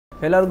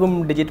എല്ലാവർക്കും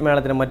ഡിജിറ്റ്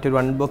മേളത്തിന് മറ്റൊരു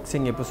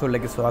അൺബോക്സിംഗ്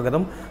എപ്പിസോഡിലേക്ക്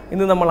സ്വാഗതം.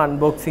 ഇന്ന് നമ്മൾ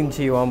അൺബോക്സിംഗ്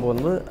ചെയ്യാൻ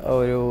പോകുന്നത്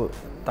ഒരു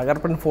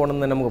തകർപ്പൻ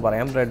ഫോണെന്ന് തന്നെ നമുക്ക്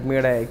പറയാം.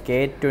 റെഡ്മിയുടെ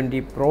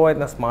K20 Pro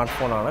എന്ന സ്മാർട്ട്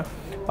ഫോണാണ്.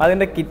 അപ്പോൾ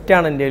അതിൻ്റെ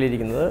കിറ്റാണ് എൻ്റെ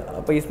കയ്യിലിരിക്കുന്നത്.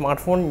 അപ്പോൾ ഈ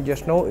സ്മാർട്ട് ഫോൺ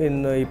ജസ്റ്റ് നോ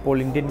ഇപ്പോൾ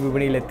ഇന്ത്യൻ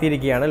വിപണിയിൽ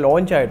എത്തിയിരിക്കുകയാണ്,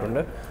 ലോഞ്ച്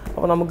ആയിട്ടുണ്ട്.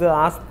 അപ്പോൾ നമുക്ക്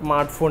ആ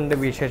സ്മാർട്ട് ഫോണിൻ്റെ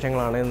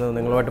വിശേഷങ്ങളാണ് ഇന്ന്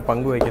നിങ്ങളുമായിട്ട്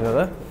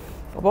പങ്കുവയ്ക്കുന്നത്.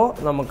 അപ്പോൾ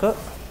നമുക്ക്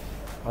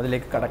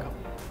അതിലേക്ക് കടക്കാം.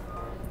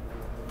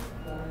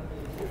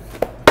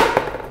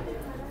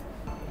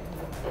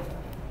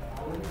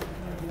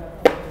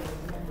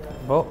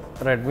 അപ്പോൾ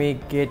Redmi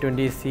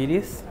K20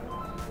 സീരീസ്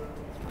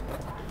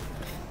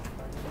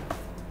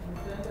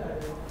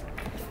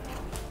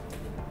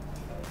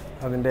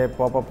അതിൻ്റെ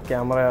പോപ്പപ്പ്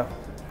ക്യാമറ,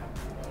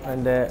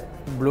 അതിൻ്റെ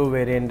ബ്ലൂ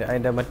വേരിയൻറ്റ്,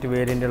 അതിൻ്റെ മറ്റ്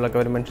വേരിയൻറ്റുകളൊക്കെ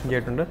അവർ മെൻഷൻ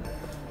ചെയ്തിട്ടുണ്ട്.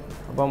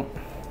 അപ്പം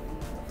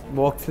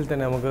ബോക്സിൽ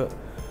തന്നെ നമുക്ക്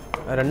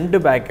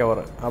 2 ബാക്ക് കവർ.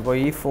 അപ്പോൾ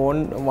ഈ ഫോൺ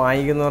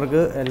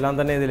വാങ്ങിക്കുന്നവർക്ക് എല്ലാം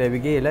തന്നെ ഇത്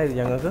ലഭിക്കുകയില്ല. ഇത്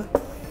ഞങ്ങൾക്ക്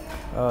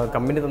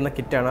കമ്പനി തന്ന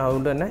കിറ്റാണ്.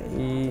 അതുകൊണ്ട് തന്നെ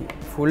ഈ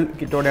ഫുൾ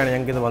കിറ്റോടെയാണ്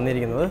ഞങ്ങൾക്ക് ഇത്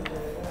വന്നിരിക്കുന്നത്.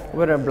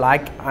 അപ്പോൾ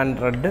ബ്ലാക്ക് ആൻഡ്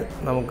റെഡ്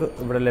നമുക്ക്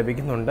ഇവിടെ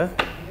ലഭിക്കുന്നുണ്ട്.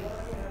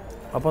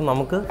 അപ്പോൾ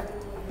നമുക്ക്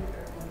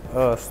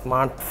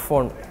സ്മാർട്ട്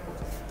ഫോൺ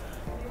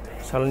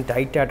ശകലം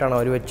ടൈറ്റായിട്ടാണ്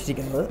അവർ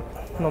വെച്ചിരിക്കുന്നത്.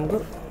 നമുക്ക്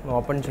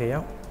ഓപ്പൺ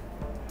ചെയ്യാം.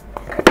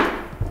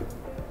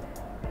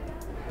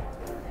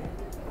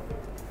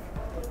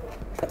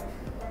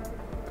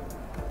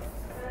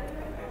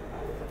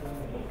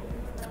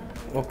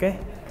 ഓക്കെ,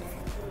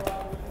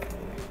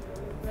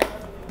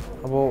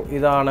 അപ്പോൾ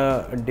ഇതാണ്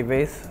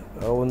ഡിവൈസ്.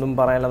 ഒന്നും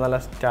പറയാനില്ല, നല്ല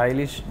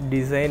സ്റ്റൈലിഷ്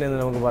ഡിസൈൻ എന്ന്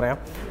നമുക്ക് പറയാം.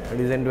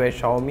 Design by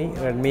Xiaomi.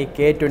 Redmi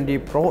K20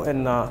 Pro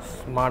എന്ന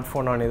സ്മാർട്ട്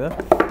ഫോണാണിത്.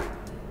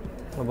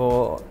 അപ്പോൾ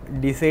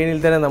ഡിസൈനിൽ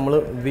തന്നെ നമ്മൾ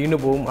വീണു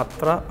പോകും.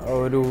 അത്ര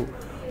ഒരു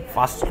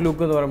ഫസ്റ്റ്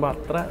ലുക്ക് എന്ന് പറയുമ്പോൾ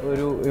അത്ര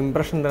ഒരു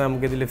ഇംപ്രഷൻ തന്നെ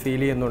നമുക്കിതിൽ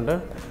ഫീൽ ചെയ്യുന്നുണ്ട്.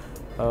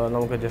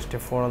 നമുക്ക് ജസ്റ്റ്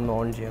ഫോണൊന്ന്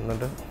ഓൺ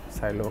ചെയ്യുന്നുണ്ട്,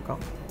 സൈഡിൽ വെക്കാം,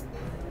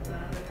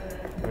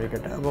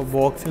 ഒഴിക്കട്ടെ. അപ്പോൾ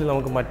ബോക്സിൽ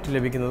നമുക്ക് മറ്റ്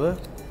ലഭിക്കുന്നത്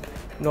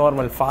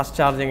നോർമൽ ഫാസ്റ്റ്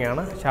ചാർജിങ്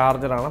ആണ്,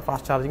 ചാർജറാണ്,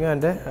 ഫാസ്റ്റ് ചാർജിങ്,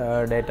 അതിൻ്റെ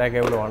ഡേറ്റ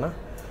കേബിളുമാണ്.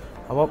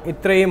 അപ്പോൾ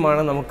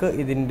ഇത്രയുമാണ് നമുക്ക്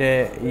ഇതിൻ്റെ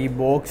ഈ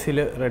ബോക്സിൽ,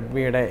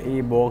 റെഡ്മിയുടെ ഈ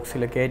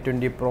ബോക്സിൽ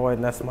K20 Pro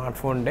എന്ന സ്മാർട്ട്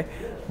ഫോണിൻ്റെ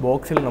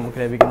ബോക്സിൽ നമുക്ക്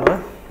ലഭിക്കുന്നത്.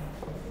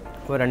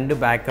 അപ്പോൾ 2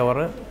 back cover,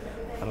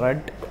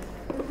 red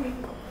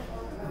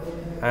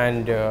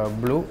and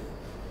blue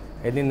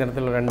എന്നീ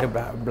നിറത്തിലുള്ള 2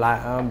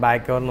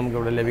 ബാക്ക് കവർ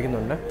നമുക്കിവിടെ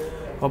ലഭിക്കുന്നുണ്ട്.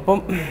 ഒപ്പം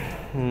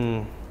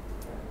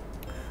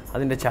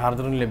അതിൻ്റെ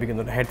ചാർജറും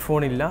ലഭിക്കുന്നുണ്ട്.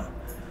 ഹെഡ്ഫോൺ ഇല്ല.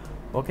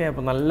 ഓക്കെ,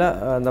 അപ്പോൾ നല്ല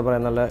എന്താ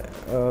പറയുക, നല്ല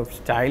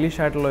സ്റ്റൈലിഷ്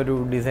ആയിട്ടുള്ളൊരു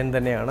ഡിസൈൻ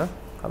തന്നെയാണ്.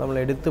 അത് നമ്മൾ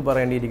എടുത്ത്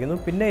പറയേണ്ടിയിരിക്കുന്നു.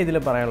 പിന്നെ ഇതിൽ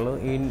പറയാനുള്ളത്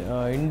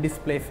in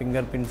display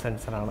finger print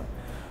സെൻസറാണ്.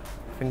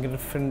 Finger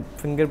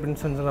print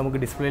sensor നമുക്ക്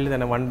ഡിസ്പ്ലേയിൽ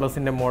തന്നെ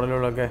OnePlusൻ്റെ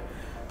മോഡലുകളൊക്കെ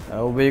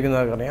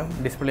ഉപയോഗിക്കുന്നവർക്കറിയാം.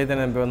 ഡിസ്പ്ലേയിൽ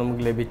തന്നെ ഇപ്പോൾ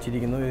നമുക്ക്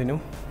ലഭിച്ചിരിക്കുന്നു ഇതിനും.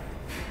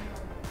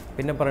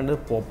 പിന്നെ പറയേണ്ടത്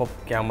പോപ്പപ്പ്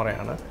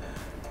ക്യാമറയാണ്.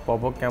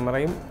 പോപ്പപ്പ്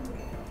ക്യാമറയും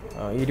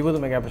 20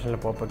 മെഗാ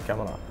പിക്സലിൻ്റെ പോപ്പപ്പ്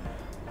ക്യാമറ.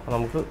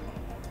 നമുക്ക്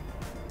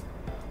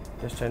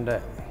ജസ്റ്റ് എൻ്റെ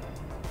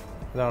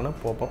ഇതാണ്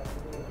പോപ്പപ്പ്.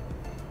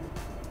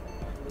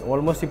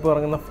 ഓൾമോസ്റ്റ് ഇപ്പോൾ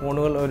ഇറങ്ങുന്ന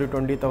ഫോണുകൾ, ഒരു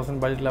 20,000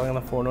 ബഡ്ജറ്റിൽ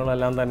ഇറങ്ങുന്ന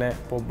ഫോണുകളെല്ലാം തന്നെ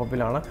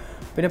പോപ്പപ്പിലാണ്.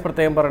 പിന്നെ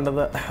പ്രത്യേകം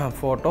പറയേണ്ടത്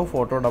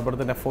ഫോട്ടോയുടെ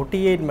അപ്പുറത്ത് തന്നെ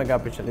 48 മെഗാ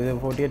പിക്സൽ. ഇത്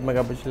 48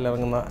 മെഗാ പിക്സലിൽ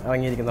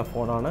ഇറങ്ങിയിരിക്കുന്ന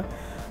ഫോണാണ്.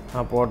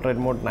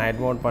 Portrait mode,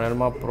 night mode,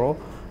 panorama pro,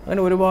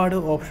 അങ്ങനെ ഒരുപാട്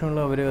ഓപ്ഷനുകൾ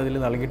അവർ അതിൽ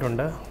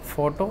നൽകിയിട്ടുണ്ട്.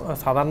 ഫോട്ടോ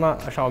സാധാരണ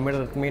ഷവോമിയുടെ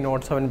Redmi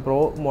Note 7 Pro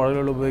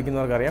മോഡലുകൾ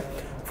ഉപയോഗിക്കുന്നവർക്കറിയാം.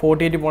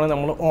 48 പോകണമെങ്കിൽ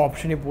നമ്മൾ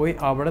ഓപ്ഷനിൽ പോയി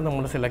അവിടെ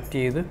നമ്മൾ സെലക്ട്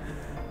ചെയ്ത്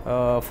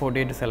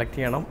 48 സെലക്ട്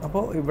ചെയ്യണം.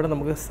 അപ്പോൾ ഇവിടെ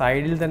നമുക്ക്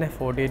സൈഡിൽ തന്നെ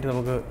 48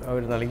 നമുക്ക്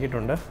അവർ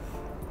നൽകിയിട്ടുണ്ട്.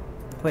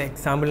 അപ്പോൾ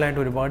എക്സാമ്പിളിനായിട്ട്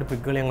ഒരുപാട്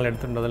പിക്കുകൾ ഞങ്ങൾ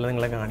എടുത്തിട്ടുണ്ട്, അതെല്ലാം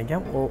നിങ്ങളെ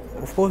കാണിക്കാം.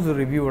 ഓഫ് കോഴ്സ്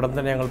റിവ്യൂ ഉടൻ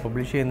തന്നെ ഞങ്ങൾ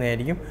പബ്ലിഷ്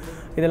ചെയ്യുന്നതായിരിക്കും.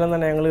 ഇതെല്ലാം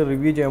തന്നെ ഞങ്ങൾ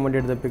റിവ്യൂ ചെയ്യാൻ വേണ്ടി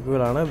എടുത്ത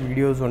പിക്കുകളാണ്.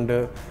 വീഡിയോസ് ഉണ്ട്.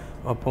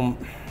 അപ്പം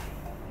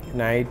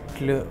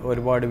നൈറ്റിൽ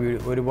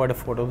ഒരുപാട്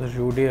ഫോട്ടോസ്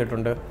ഷൂട്ട്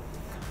ചെയ്തിട്ടുണ്ട്.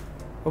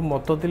 അപ്പം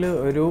മൊത്തത്തിൽ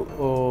ഒരു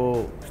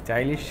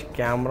സ്റ്റൈലിഷ്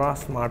ക്യാമറ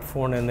സ്മാർട്ട്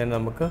ഫോൺ എന്ന് തന്നെ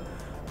നമുക്ക്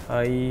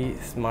ഈ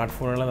സ്മാർട്ട്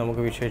ഫോണുകളെ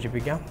നമുക്ക്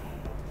വിശേഷിപ്പിക്കാം.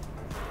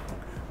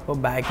 അപ്പോൾ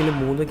ബാക്കിൽ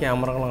 3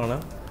 ക്യാമറകളാണ്.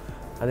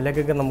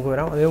 അതിലേക്കൊക്കെ നമുക്ക്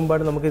വരാം. അതിനു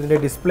മുമ്പായിട്ട് നമുക്ക് ഇതിൻ്റെ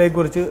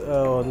ഡിസ്പ്ലേയെക്കുറിച്ച്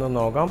ഒന്ന്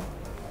നോക്കാം.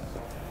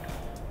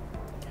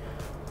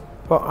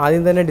 അപ്പോൾ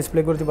ആദ്യം തന്നെ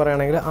ഡിസ്പ്ലേയെക്കുറിച്ച്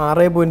പറയുകയാണെങ്കിൽ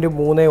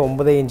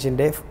 6.39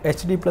 ഇഞ്ചിൻ്റെ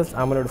HD+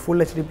 AMOLED, full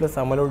HD+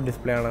 AMOLED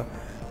display ആണ്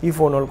ഈ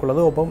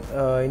ഫോണുകൾക്കുള്ളത്. ഒപ്പം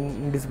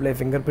display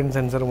finger print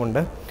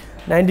സെൻസറുമുണ്ട്.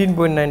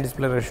 19.9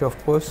 display ratio. Of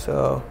course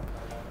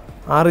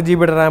 6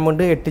 GB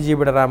റാമുണ്ട്, 8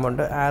 GB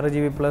റാമുണ്ട്. 6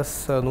 GB +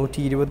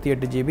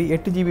 128 GB,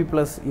 8 GB +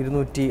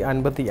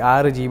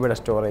 256 GB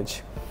storage.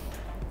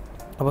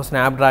 അപ്പോൾ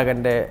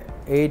സ്നാപ്ഡ്രാഗൻ്റെ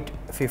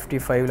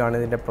 855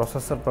 ഇതിൻ്റെ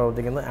പ്രൊസസ്സർ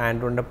പ്രവർത്തിക്കുന്നത്.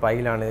 ആൻഡ്രോയിഡിൻ്റെ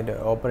പൈലാണ് ഇതിൻ്റെ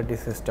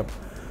ഓപ്പറേറ്റിംഗ് സിസ്റ്റം.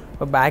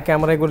 അപ്പോൾ ബാക്ക്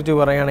ക്യാമറയെക്കുറിച്ച്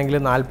പറയുകയാണെങ്കിൽ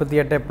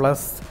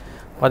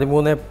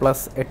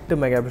 48+13+8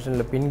 മെഗാ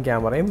പിക്സലിൻ്റെ പിൻ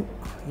ക്യാമറയും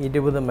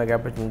 20 മെഗാ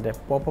പിക്സലിൻ്റെ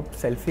പോപ്പപ്പ്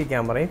സെൽഫി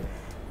ക്യാമറയും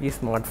ഈ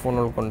സ്മാർട്ട്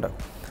ഫോണുകൾക്കുണ്ട്.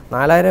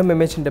 4000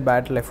 mAh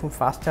ബാറ്ററി ലൈഫും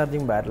ഫാസ്റ്റ്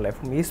ചാർജിങ് ബാറ്ററി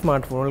ലൈഫും ഈ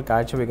സ്മാർട്ട് ഫോണുകൾ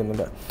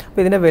കാഴ്ചവെക്കുന്നുണ്ട്.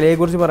 അപ്പോൾ ഇതിൻ്റെ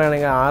വിലയെക്കുറിച്ച്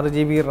പറയുകയാണെങ്കിൽ 6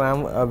 GB റാം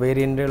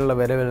വേരിയൻറ്റുകളുടെ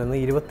വില വരുന്നത്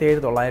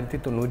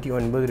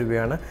 27,999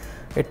 രൂപയാണ്.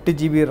 8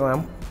 GB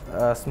റാം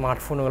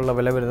സ്മാർട്ട് ഫോണുകളുടെ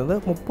വില വരുന്നത്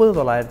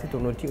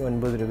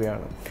 30,999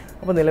 രൂപയാണ്.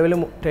 അപ്പോൾ നിലവിൽ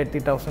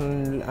 30,000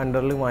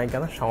 അണ്ടറിൽ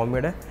വാങ്ങിക്കാവുന്ന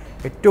ഷവോമിയുടെ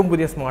ഏറ്റവും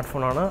പുതിയ സ്മാർട്ട്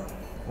ഫോണാണ്.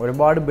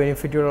 ഒരുപാട്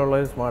ബെനിഫിറ്റുകളുള്ള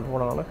ഒരു സ്മാർട്ട്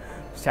ഫോണാണ്.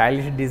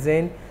 Stylish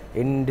design,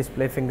 in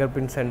display finger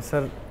print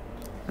sensor,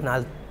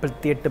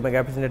 48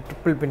 മെഗാപിക്സലിൻ്റെ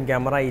triple pin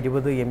camera,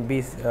 20 MB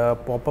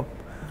popup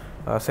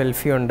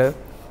selfie ഉണ്ട്,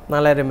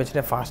 4000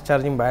 mAh ഫാസ്റ്റ്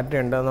ചാർജിങ് ബാറ്ററി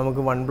ഉണ്ട്.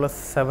 നമുക്ക് OnePlus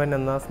 7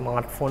 എന്ന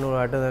സ്മാർട്ട്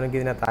ഫോണുമായിട്ട് നമുക്ക്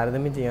ഇതിനെ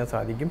താരതമ്യം ചെയ്യാൻ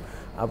സാധിക്കും.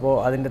 അപ്പോൾ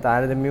അതിൻ്റെ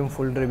താരതമ്യവും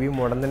ഫുൾ റിവ്യൂവും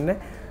ഉടൻ തന്നെ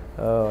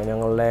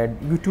ഞങ്ങളുടെ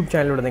യൂട്യൂബ്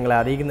ചാനലിലൂടെ നിങ്ങളെ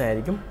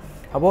അറിയിക്കുന്നതായിരിക്കും.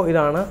 അപ്പോൾ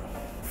ഇതാണ്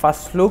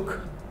ഫസ്റ്റ് ലുക്ക്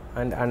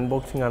ആൻഡ്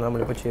അൺബോക്സിംഗ് ആണ്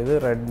നമ്മളിപ്പോൾ ചെയ്ത്.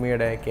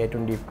 റെഡ്മിയുടെ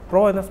K20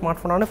 Pro എന്ന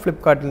സ്മാർട്ട് ഫോണാണ്.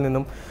 ഫ്ലിപ്കാർട്ടിൽ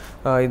നിന്നും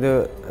ഇത്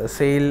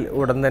സെയിൽ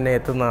ഉടൻ തന്നെ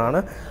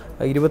എത്തുന്നതാണ്.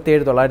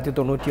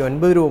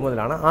 27,999 രൂപ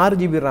മുതലാണ്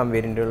 6GB RAM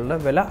വേരിയൻറ്റുകളുടെ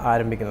വില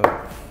ആരംഭിക്കുന്നത്.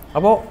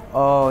 അപ്പോൾ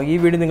ഈ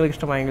വീഡിയോ നിങ്ങൾക്ക്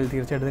ഇഷ്ടമായെങ്കിൽ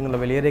തീർച്ചയായിട്ടും നിങ്ങളുടെ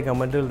വലിയ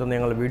കമൻറ്റുകൾ തന്നെ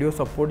ഞങ്ങളുടെ വീഡിയോ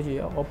സപ്പോർട്ട്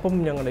ചെയ്യുക. ഒപ്പം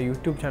ഞങ്ങളുടെ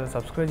യൂട്യൂബ് ചാനൽ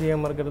സബ്സ്ക്രൈബ്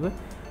ചെയ്യാൻ മറക്കരുത്.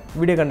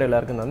 വീഡിയോ കണ്ട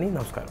എല്ലാവർക്കും നന്ദി,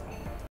 നമസ്കാരം.